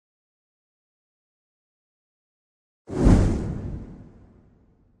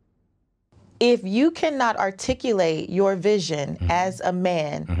If you cannot articulate your vision as a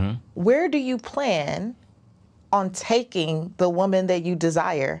man, where do you plan on taking the woman that you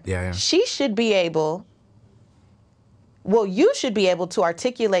desire? She should be able, well, you should be able to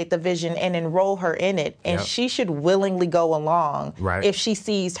articulate the vision and enroll her in it, and she should willingly go along if she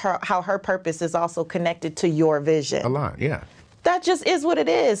sees how her purpose is also connected to your vision. A lot, yeah. That just is what it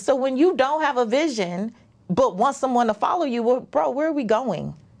is. So when you don't have a vision, but want someone to follow you, well, bro, where are we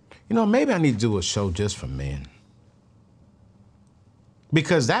going? You know, maybe I need to do a show just for men.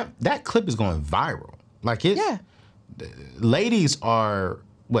 Because that clip is going viral. Like, it's, ladies are,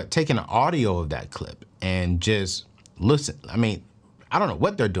 taking an audio of that clip and just listen. I mean, I don't know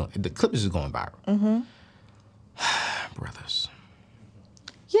what they're doing. The clip is just going viral. Brothers.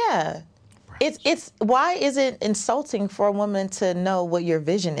 Yeah. It's why is it insulting for a woman to know what your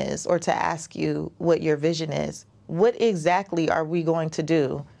vision is or to ask you what your vision is? What exactly are we going to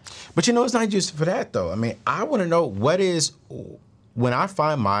do? But you know, it's not just for that though. I mean, I want to know when I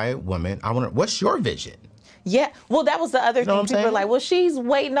find my woman, I want to, what's your vision? Yeah, well, that was the other thing. People are like, well, she's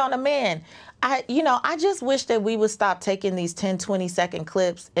waiting on a man. I just wish that we would stop taking these 10, 20-second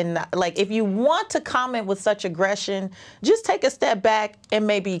clips and like, if you want to comment with such aggression, just take a step back and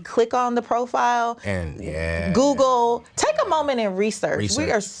maybe click on the profile and Google, take a moment and research.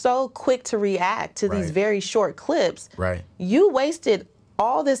 We are so quick to react to these very short clips. You wasted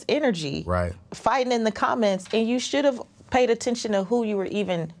all this energy fighting in the comments, and you should have paid attention to who you were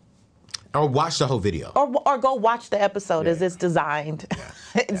even. Or watch the whole video. Or go watch the episode as it's designed.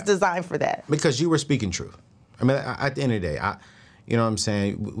 It's designed for that. Because you were speaking truth. I mean, at the end of the day, you know what I'm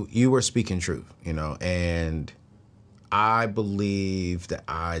saying? You were speaking truth, you know, and I believe that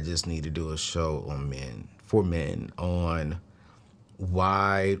I just need to do a show on for men, on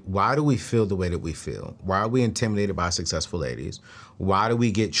why do we feel the way that we feel? Why are we intimidated by successful ladies? Why do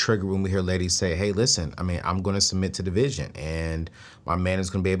we get triggered when we hear ladies say, hey, listen, I mean, I'm going to submit to the vision, and my man is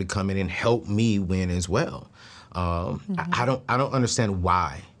going to be able to come in and help me win as well. I don't understand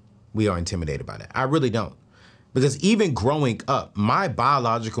why we are intimidated by that. I really don't. Because even growing up, my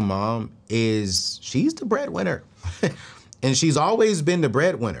biological mom she's the breadwinner. And she's always been the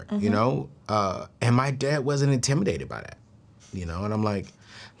breadwinner, you know? And my dad wasn't intimidated by that. You know, and I'm like,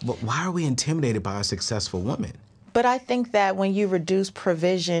 but why are we intimidated by a successful woman? But I think that when you reduce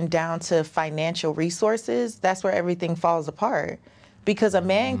provision down to financial resources, that's where everything falls apart. Because a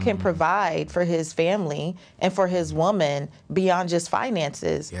man can provide for his family and for his woman beyond just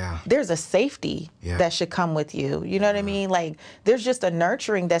finances. There's a safety that should come with you. You know what I mean? Like, there's just a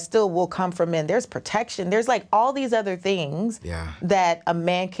nurturing that still will come from men. There's protection. There's like all these other things that a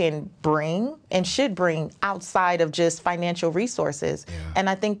man can bring and should bring outside of just financial resources. And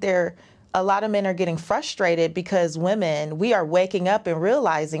I think a lot of men are getting frustrated because women, we are waking up and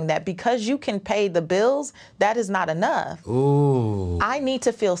realizing that because you can pay the bills, that is not enough. Ooh. I need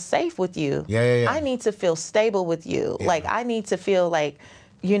to feel safe with you. I need to feel stable with you. Like, I need to feel like,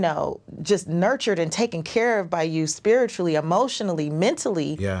 you know, just nurtured and taken care of by you spiritually, emotionally,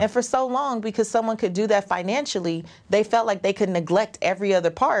 mentally. And for so long, because someone could do that financially, they felt like they could neglect every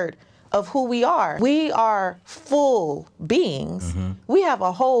other part of who we are. We are full beings. We have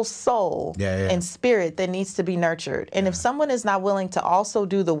a whole soul and spirit that needs to be nurtured. And if someone is not willing to also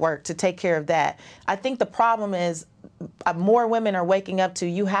do the work to take care of that, I think the problem is more women are waking up to,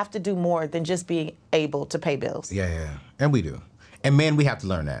 you have to do more than just being able to pay bills. And we do. And men, we have to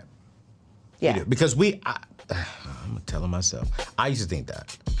learn that. We do. Because I'm telling myself, I used to think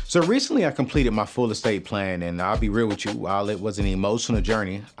that. So recently I completed my full estate plan, and I'll be real with you, while it was an emotional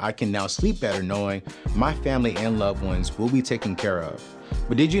journey, I can now sleep better knowing my family and loved ones will be taken care of.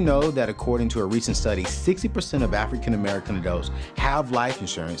 But did you know that according to a recent study, 60% of African American adults have life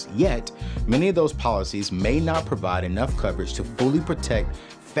insurance, yet many of those policies may not provide enough coverage to fully protect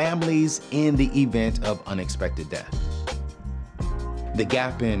families in the event of unexpected death. The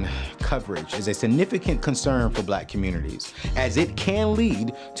gap in coverage is a significant concern for Black communities, as it can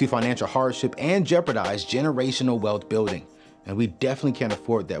lead to financial hardship and jeopardize generational wealth building. And we definitely can't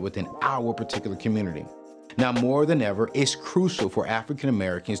afford that within our particular community. Now, more than ever, it's crucial for African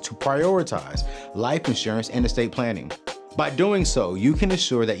Americans to prioritize life insurance and estate planning. By doing so, you can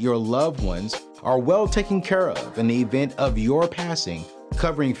ensure that your loved ones are well taken care of in the event of your passing,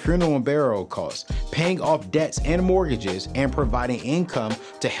 covering funeral and burial costs, paying off debts and mortgages, and providing income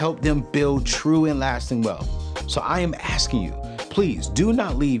to help them build true and lasting wealth. So I am asking you, please do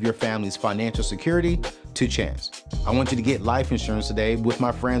not leave your family's financial security to chance. I want you to get life insurance today with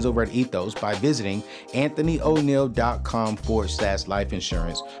my friends over at Ethos by visiting anthonyoneal.com/life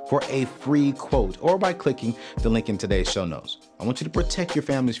insurance for a free quote, or by clicking the link in today's show notes. I want you to protect your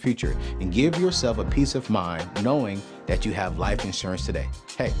family's future and give yourself a peace of mind knowing that you have life insurance today.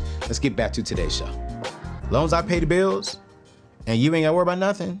 Hey, let's get back to today's show. As long as I pay the bills and you ain't got to worry about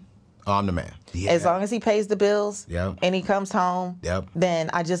nothing, I'm the man. Yeah. As long as he pays the bills and he comes home,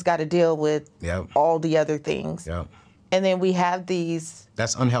 then I just got to deal with all the other things. And then we have these...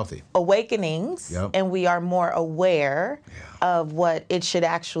 That's unhealthy. ...awakenings, and we are more aware of what it should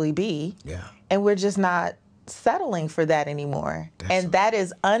actually be. And we're just not settling for that anymore. That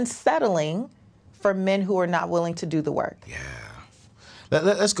is unsettling for men who are not willing to do the work.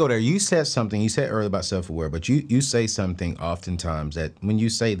 Let's go there. You said something, you said earlier about self-aware, but you say something oftentimes that when you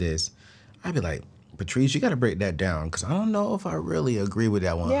say this, I'd be like, Patrice, you got to break that down, because I don't know if I really agree with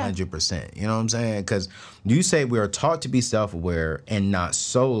that 100%. You know what I'm saying? Because you say we are taught to be self-aware and not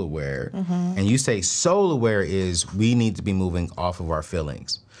soul-aware. And you say soul-aware is we need to be moving off of our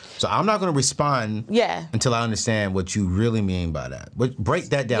feelings. So I'm not going to respond until I understand what you really mean by that. But break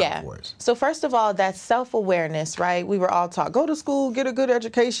that down for us. So first of all, that's self-awareness, right? We were all taught, go to school, get a good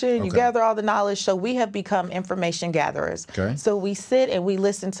education, you gather all the knowledge. So we have become information gatherers. So we sit and we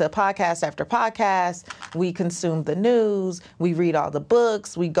listen to podcast after podcast. We consume the news. We read all the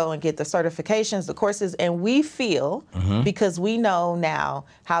books. We go and get the certifications, the courses, and we feel, because we know now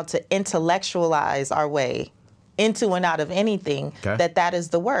how to intellectualize our way into and out of anything, that is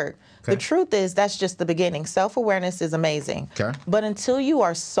the work. The truth is that's just the beginning. Self-awareness is amazing. But until you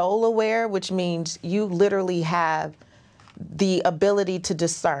are soul aware, which means you literally have the ability to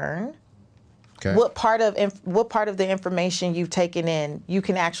discern what part of the information you've taken in you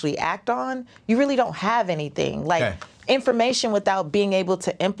can actually act on, you really don't have anything. Like information without being able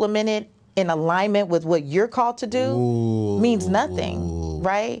to implement it in alignment with what you're called to do means nothing,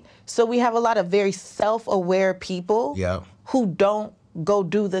 right? So we have a lot of very self-aware people who don't go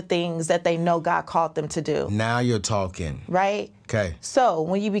do the things that they know God called them to do. Now you're talking. Right? So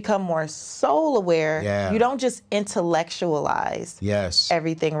when you become more soul-aware, you don't just intellectualize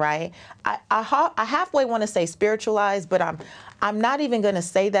everything, right? I halfway want to say spiritualize, but I'm not even going to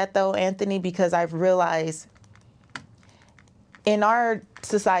say that, though, Anthony, because I've realized in our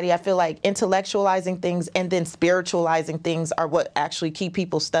society, I feel like intellectualizing things and then spiritualizing things are what actually keep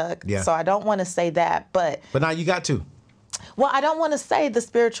people stuck. So I don't want to say that, but now you got to. Well, I don't want to say the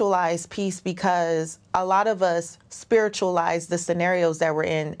spiritualized piece, because a lot of us spiritualize the scenarios that we're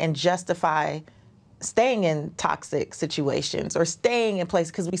in and justify staying in toxic situations or staying in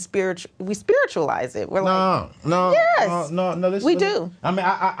places because we spiritualize it. We're no. We do. I mean,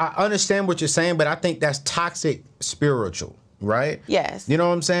 I understand what you're saying, but I think that's toxic spiritual. Right? Yes. You know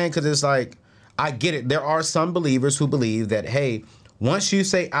what I'm saying? Because it's like, I get it. There are some believers who believe that, hey, once you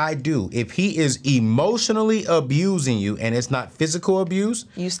say I do, if he is emotionally abusing you and it's not physical abuse,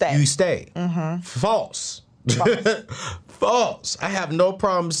 you stay. You stay. False. False. I have no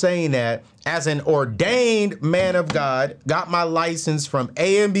problem saying that. As an ordained man of God, got my license from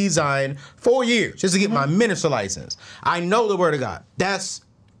A&B Zion 4 years just to get my minister license. I know the word of God. That's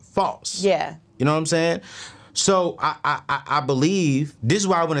false. You know what I'm saying? So I believe, this is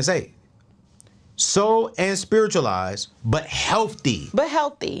why I want to say, soul and spiritualized, but healthy.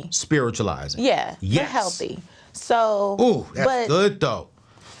 Spiritualizing. But healthy. So. Ooh, that's good though.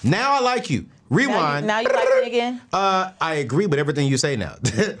 Now I like you. Rewind. Now you like me again? I agree with everything you say now.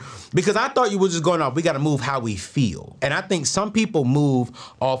 Because I thought you were just going off, we got to move how we feel. And I think some people move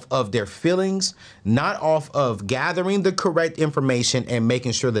off of their feelings, not off of gathering the correct information and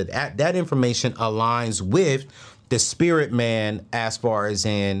making sure that that information aligns with the spirit man as far as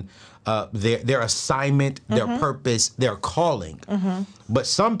in their assignment, their purpose, their calling. But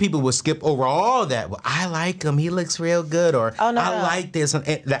some people will skip over all that. Well, I like him. He looks real good. Or I like this. And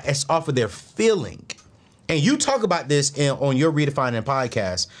it's off of their feeling. And you talk about this on your Redefining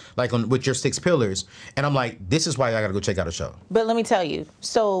podcast, like with your 6 pillars. And I'm like, this is why I got to go check out a show. But let me tell you.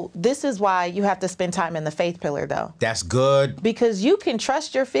 So this is why you have to spend time in the faith pillar, though. That's good. Because you can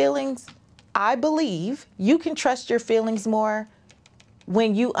trust your feelings. I believe you can trust your feelings more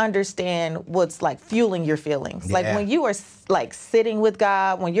when you understand what's like fueling your feelings. Like when you are like sitting with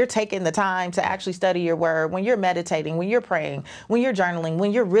God, when you're taking the time to actually study your word, when you're meditating, when you're praying, when you're journaling,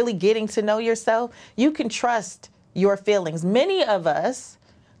 when you're really getting to know yourself, you can trust your feelings. Many of us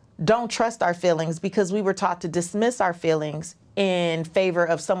don't trust our feelings because we were taught to dismiss our feelings in favor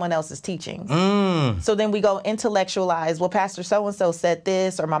of someone else's teachings. So then we go intellectualize, well, Pastor so-and-so said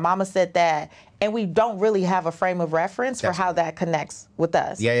this, or my mama said that, and we don't really have a frame of reference for how that connects with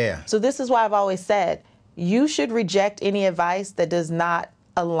us. So this is why I've always said, you should reject any advice that does not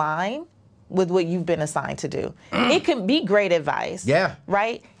align with what you've been assigned to do. It can be great advice. Yeah.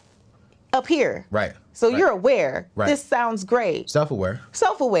 Right? Up here. Right. So right. you're aware. Right. This sounds great. Self-aware.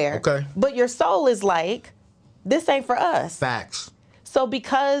 Self-aware. Okay. But your soul is like, this ain't for us. Facts. So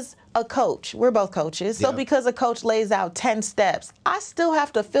because a coach, we're both coaches, so because a coach lays out 10 steps, I still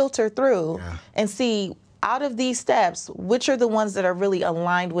have to filter through and see out of these steps, which are the ones that are really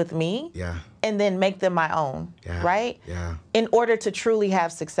aligned with me, and then make them my own, right? In order to truly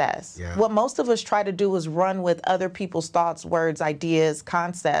have success. What most of us try to do is run with other people's thoughts, words, ideas,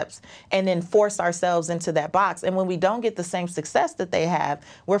 concepts, and then force ourselves into that box. And when we don't get the same success that they have,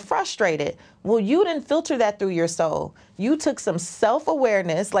 we're frustrated. Well, you didn't filter that through your soul. You took some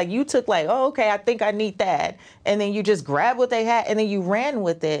self-awareness, like you took like, oh, okay, I think I need that. And then you just grabbed what they had and then you ran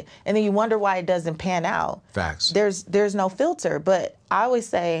with it. And then you wonder why it doesn't pan out. Facts. There's no filter. But I always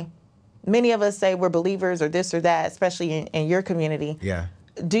say, many of us say we're believers or this or that, especially in your community.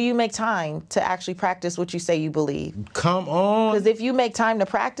 Do you make time to actually practice what you say you believe? Come on. Because if you make time to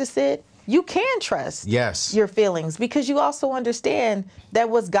practice it, you can trust your feelings, because you also understand that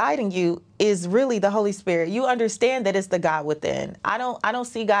what's guiding you is really the Holy Spirit. You understand that it's the God within. I don't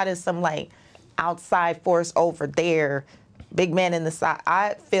see God as some like outside force over there, big man in the side.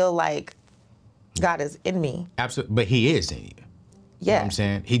 I feel like God is in me. Absolutely. But he is in you. Yeah. You know what I'm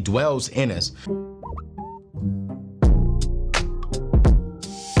saying? He dwells in us.